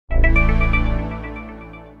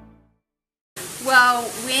Well,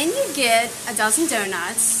 when you get a dozen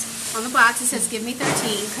donuts, on the box it says give me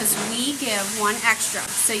 13 because we give one extra.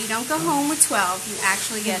 So you don't go home with 12, you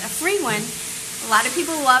actually get a free one. A lot of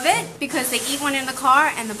people love it because they eat one in the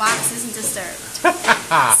car and the box isn't disturbed.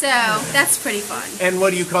 So that's pretty fun. And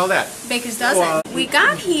what do you call that? Baker's Dozen. We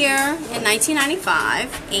got here in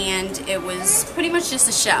 1995 and it was pretty much just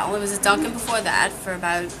a shell. It was a Dunkin' before that. For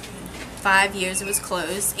about 5 years it was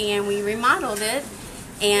closed and we remodeled it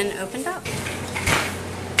and opened up.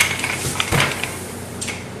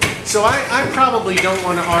 So I probably don't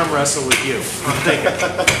want to arm wrestle with you. I'm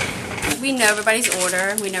thinking. We know everybody's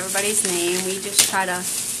order, we know everybody's name, we just try to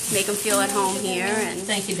make them feel at home here. And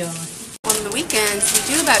thank you, Donna. On the weekends,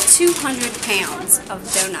 we do about 200 pounds of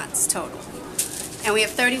donuts total. And we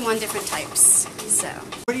have 31 different types. So.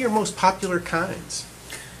 What are your most popular kinds?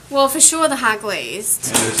 Well, for sure the hot glazed.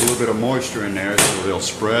 And there's a little bit of moisture in there, so they'll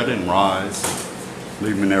spread and rise.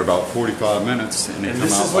 Leave them in there about 45 minutes, and they come out like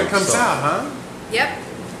this is what comes so. out, huh? Yep.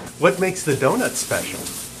 What makes the donut special?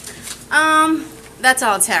 That's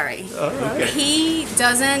all Terry. All right. He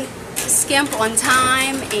doesn't skimp on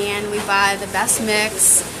time, and we buy the best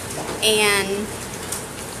mix, and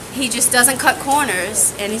he just doesn't cut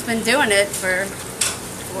corners, and he's been doing it for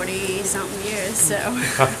 40-something years, so.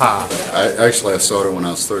 I started when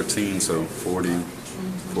I was 13, so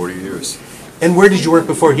 40 years. And where did you work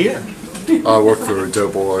before here? I worked for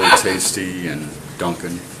Doughboy, Tasty, and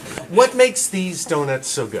Dunkin'. What makes these donuts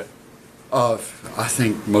so good? I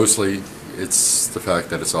think mostly it's the fact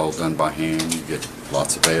that it's all done by hand. You get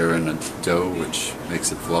lots of air in the dough, which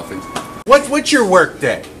makes it fluffy. What's your work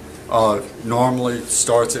day? Normally it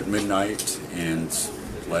starts at midnight and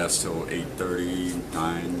lasts till 8:30,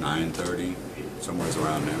 9:30, somewhere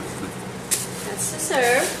around there. That's to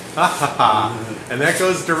serve. And that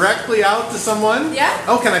goes directly out to someone? Yeah.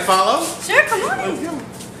 Oh, can I follow? Sure, come on.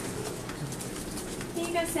 Here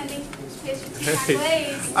you go, Cindy. Here's your hot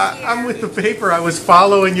glaze. I'm with the paper. I was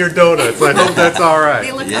following your donuts. I hope that's all right.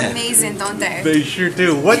 They look amazing, don't they? They sure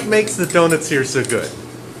do. What makes the donuts here so good?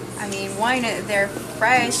 I mean, one, they're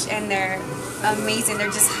fresh and they're amazing.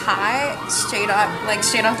 They're just hot, straight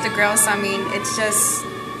off the grill. So I mean, it's just,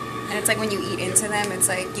 and it's like when you eat into them, it's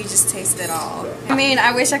like you just taste it all. I mean,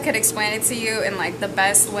 I wish I could explain it to you in like the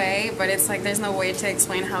best way, but it's like there's no way to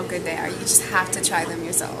explain how good they are. You just have to try them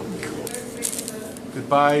yourself.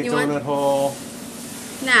 Goodbye, donut hole.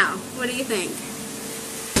 Now, what do you think?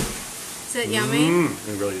 Is it yummy?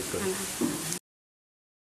 It really is good.